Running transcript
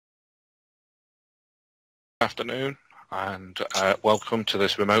Afternoon and welcome to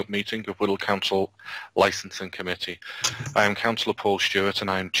this remote meeting of Wirral Council Licensing Committee. I am Councillor Paul Stuart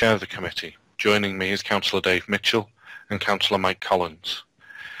and I am Chair of the committee. Joining me is Councillor Dave Mitchell and Councillor Mike Collins,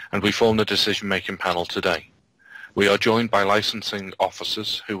 and we form the decision-making panel today. We are joined by licensing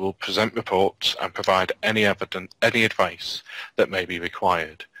officers who will present reports and provide any advice that may be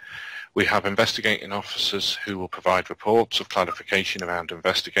required. We have investigating officers who will provide reports of clarification around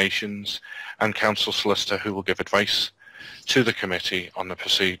investigations, and council solicitor who will give advice to the committee on the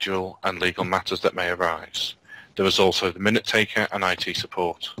procedural and legal matters that may arise. There is also the minute taker and IT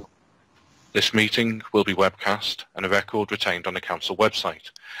support. This meeting will be webcast and a record retained on the council website.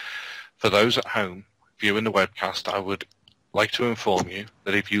 For those at home viewing the webcast, I would like to inform you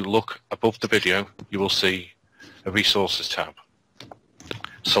that if you look above the video, you will see a resources tab.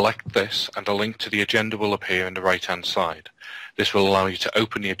 Select this and a link to the agenda will appear in the right-hand side. This will allow you to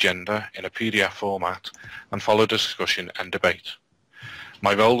open the agenda in a PDF format and follow discussion and debate.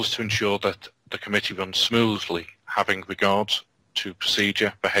 My role is to ensure that the committee runs smoothly, having regards to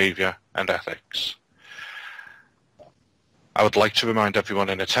procedure, behaviour and ethics. I would like to remind everyone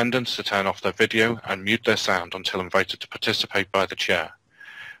in attendance to turn off their video and mute their sound until invited to participate by the chair.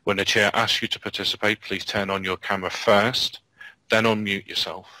 When the chair asks you to participate, please turn on your camera first, then unmute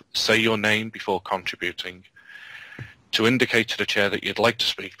yourself. Say your name before contributing. To indicate to the chair that you'd like to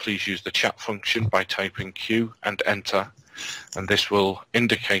speak, please use the chat function by typing Q and enter, and this will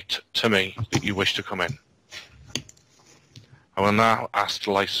indicate to me that you wish to come in. I will now ask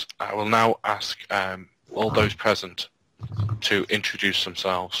all those present to introduce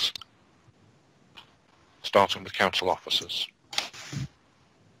themselves, starting with council officers.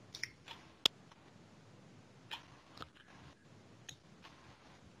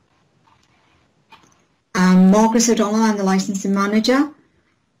 Margaret O'Donnell, I'm the licensing manager.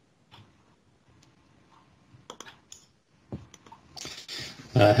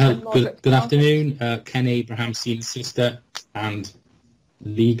 Good afternoon, Ken Abraham, senior solicitor and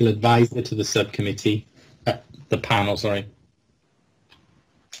legal advisor to the subcommittee, the panel, sorry.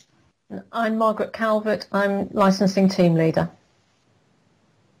 I'm Margaret Calvert, I'm licensing team leader.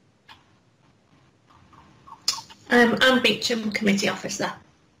 I'm Beecham, committee officer.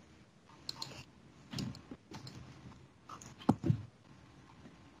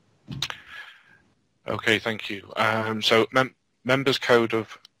 Okay, thank you. So, members' code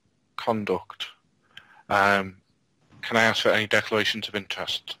of conduct. Can I ask for any declarations of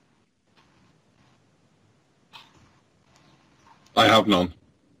interest? I have none.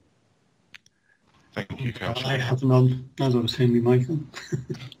 Thank you, Councillor. I have none, as I was saying with Michael.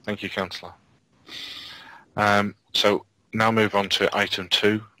 Thank you, Councillor. So, now move on to item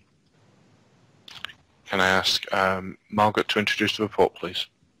 2. Can I ask Margaret to introduce the report, please?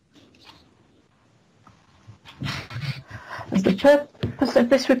 The purpose of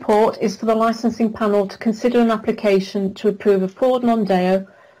this report is for the licensing panel to consider an application to approve a Ford Mondeo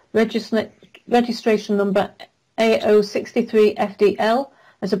registration number A063FDL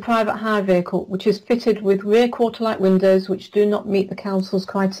as a private hire vehicle which is fitted with rear quarter-light windows which do not meet the council's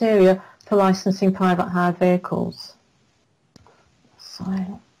criteria for licensing private hire vehicles.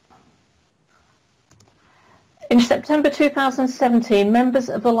 In September 2017, members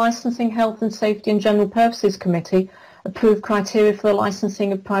of the Licensing, Health and Safety and General Purposes Committee approved criteria for the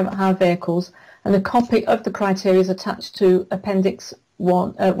licensing of private hire vehicles, and a copy of the criteria is attached to Appendix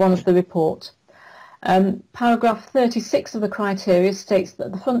 1 of the report. Paragraph 36 of the criteria states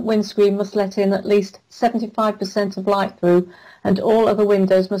that the front windscreen must let in at least 75% of light through, and all other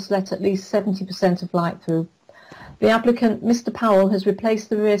windows must let at least 70% of light through. The applicant, Mr. Powell, has replaced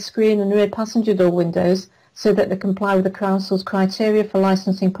the rear screen and rear passenger door windows so that they comply with the Council's criteria for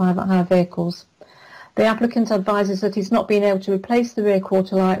licensing private hire vehicles. The applicant advises that he's not been able to replace the rear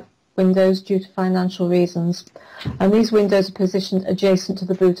quarter-light windows due to financial reasons, and these windows are positioned adjacent to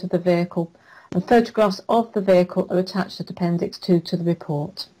the boot of the vehicle, and photographs of the vehicle are attached at Appendix 2 to the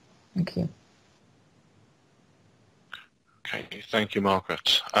report. Thank you. Okay, thank you,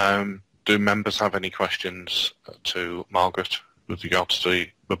 Margaret. Do members have any questions to Margaret with regards to the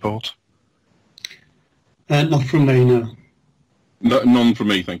report? Not from me, no. None from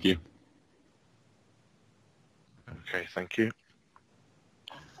me, thank you. Okay, thank you.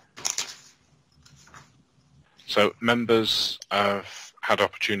 So members have had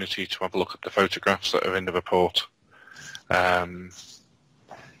opportunity to have a look at the photographs that are in the report.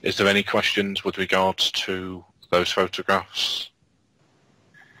 Is there any questions with regards to those photographs?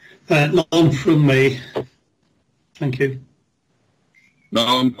 None from me. Thank you. No,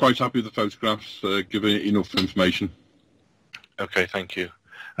 I'm quite happy with the photographs, giving enough information. Okay, thank you.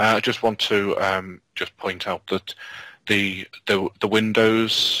 I just want to just point out that the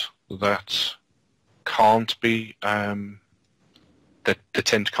windows that can't be the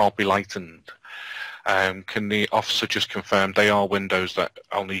tint can't be lightened. Can the officer just confirm they are windows that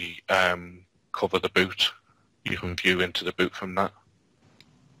only cover the boot? You can view into the boot from that.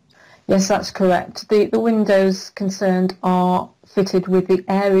 Yes, that's correct. The windows concerned are fitted with the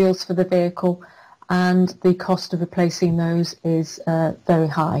aerials for the vehicle, and the cost of replacing those is very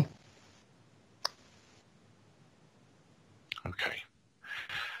high. Okay.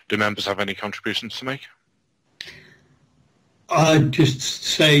 Do members have any contributions to make? I'd just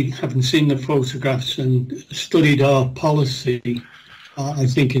say, having seen the photographs and studied our policy, I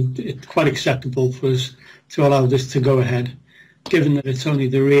think it's quite acceptable for us to allow this to go ahead, given that it's only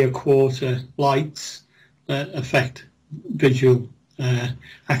the rear quarter lights that affect visual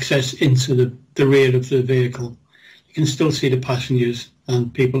access into the rear of the vehicle. You can still see the passengers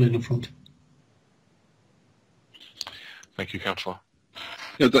and people in the front. Thank you, Councillor.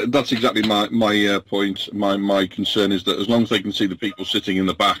 Yeah, that's exactly my point. My concern is that as long as they can see the people sitting in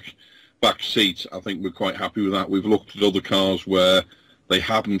the back seat, I think we're quite happy with that. We've looked at other cars where they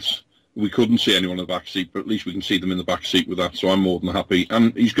haven't. We couldn't see anyone in the back seat, but at least we can see them in the back seat with that. So I'm more than happy.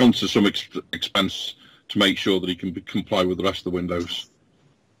 And he's gone to some expense to make sure that he can comply with the rest of the windows.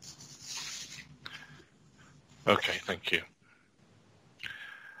 Okay, thank you.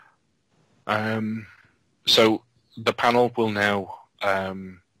 So the panel will now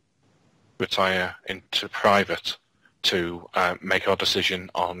retire into private to make our decision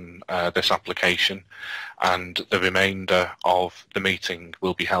on this application, and the remainder of the meeting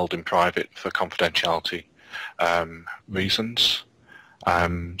will be held in private for confidentiality reasons.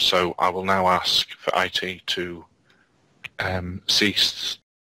 So I will now ask for IT to cease.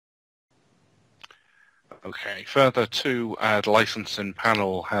 Okay, further to the licensing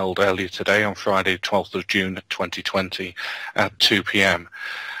panel held earlier today on Friday 12th of June 2020 at 2 p.m.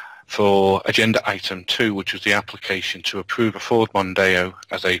 for agenda item 2, which was the application to approve a Ford Mondeo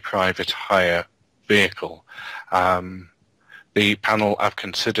as a private hire vehicle. The panel have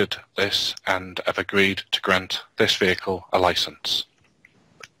considered this and have agreed to grant this vehicle a licence.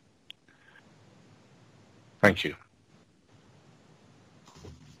 Thank you.